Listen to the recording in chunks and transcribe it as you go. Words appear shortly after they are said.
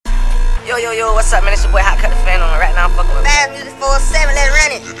Yo, what's up, man? It's your boy Hot Cut the Fan on right now. I'm fucking with Fast Music 47, let's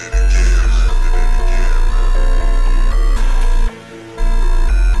run it.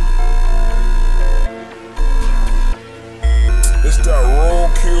 It's that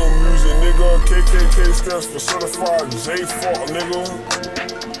roadkill music, nigga. KKK stands for certified J-Fault, nigga.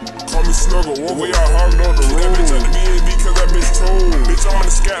 Call me Snuggle, the way I hogged up the road. That bitch at the BAB cause that bitch told. Bitch, I'm in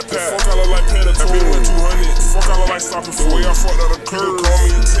the scat pack. Fuck, I look like Panda. That bitch went 200. Fuck, I look like stopping for. The way I fucked out the curb. Call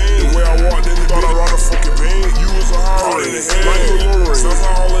me a 10. The way I walked in the thought I ride a fucking bank. You was a hard in the head. Like you a low range. Sounds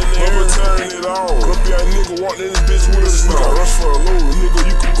like all in the air. Tearing it out. Clumpy ass nigga walked in this bitch with a snout. I rush for a load. Nigga,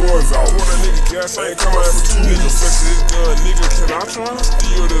 you can go and vouch. Want that nigga gas, I ain't coming out for 2 nigga. Flex this gun, nigga, can I try?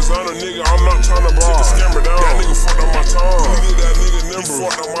 Steal designer, nigga, I'm not trying to buy. Take the scammer down. That nigga fucked up my tongue. Deleted that nigga number. He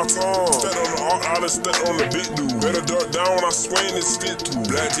fucked up my tongue. Stepped on the art, I done stepped on the big dude. Better duck down when I swing and stick to.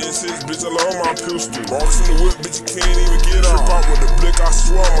 Black Gen 6, bitch, I love my pistol. Box in the whip, bitch, you can't even get out. Trip out with the blick, I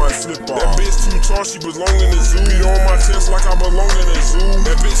swear I might flip out. That bitch too tall, she belong in the zoo. Beat on my chest like I belong in the zoo.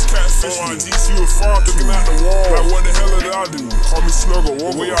 That bitch catfish me. DC was far looking at the wall. Like what the hell did I do? Call me Snuggle,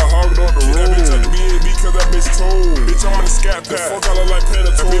 the way I hogged up the road. That bitch at the BAB cause that bitch told. Bitch, I'm in the scat pack. Fuck, I look like Panda.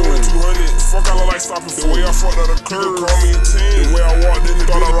 That bitch went 200. Fuck, I look like stopping for. The way I fucked out the curb. Call me a 10. The way I walked in the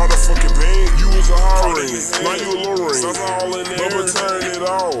thought I ride a fucking bank. You was a high range. Now you a low range. Sounds like all in there. Bubba tearing it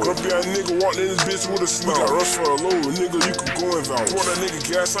out. Grumpy ass nigga walked in this bitch with a snout. We got rush for a load. Nigga, you can go and vouch. Want that nigga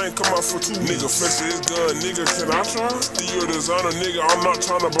gas, I ain't come out for 2. Nigga flexing his gun. Nigga, can I try? Steal designer, nigga, I'm not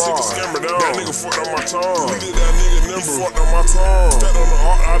trying to buy. Take the scammer down. That nigga fucked up my tongue. Deleted that nigga number. He fucked up my tongue. Stepped on the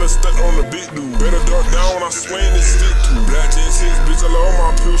art, I done stepped on the big dude. Better duck down when I swing and stick to. Black Gen 6, bitch, I love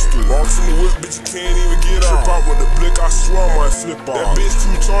my pistol. Box in the whip, bitch, you can't even get out. Trip out with the blick, I swear I might flip out. That bitch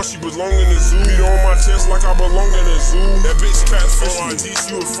too tall, she belong in the zoo. Beat on my chest like I belong in the zoo. That bitch catfish me.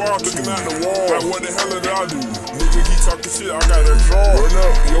 DC was far looking at the wall. Like what the hell did I do? Nigga, he talking shit, I got a draw. Run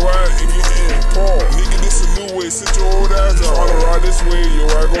up, your ass and get in. Paul. Nigga, this a new way, sit your old ass down. Tryna ride this way, your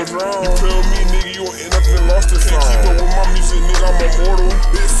ass gon' drown. You play with me, nigga, you gon' end up in lost and found. Can't keep up with my music, nigga, I'm immortal.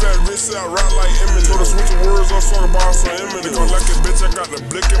 Big fat wrist out, rap like Eminem. Told her switch the words, I'm talking about some Eminem. Nigga, like a bitch, I got the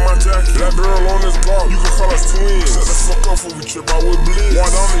blick in my jacket. That barrel on this guard, you can call us twins. Shut the fuck up before we trip out with blitz. One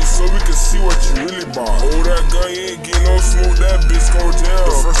on me so we can see what you really bought. Oh, that gun, you ain't getting no smoke, that bitch gon' down.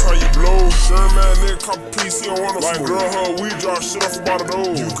 The first time you blow, sure man, nigga, cop a piece, he don't wanna like smoke. Girl, her, we drop shit off about the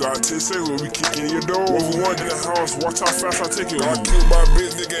door. You got 10 seconds when we kick in your door. When we want in the house, watch how fast I take it. Got killed by a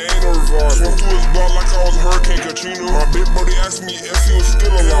bitch, nigga, ain't no revolver. Swung through his block like I was Hurricane Katrina. My big buddy asked me if he was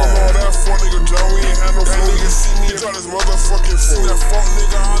still alive. All that fuck nigga John, we ain't had no fun. That nigga see me, he got his motherfucking phone. See that fuck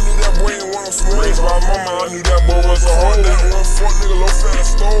nigga, I knew that boy ain't want no smoke. Raised by mama, I knew that boy was a hoe. That one fuck nigga, low fat and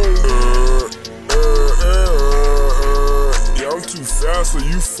stone. Yeah, I'm too fast for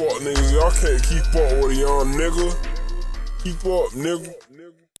you fuck niggas. Y'all can't keep up with a young nigga. Keep up, nigga.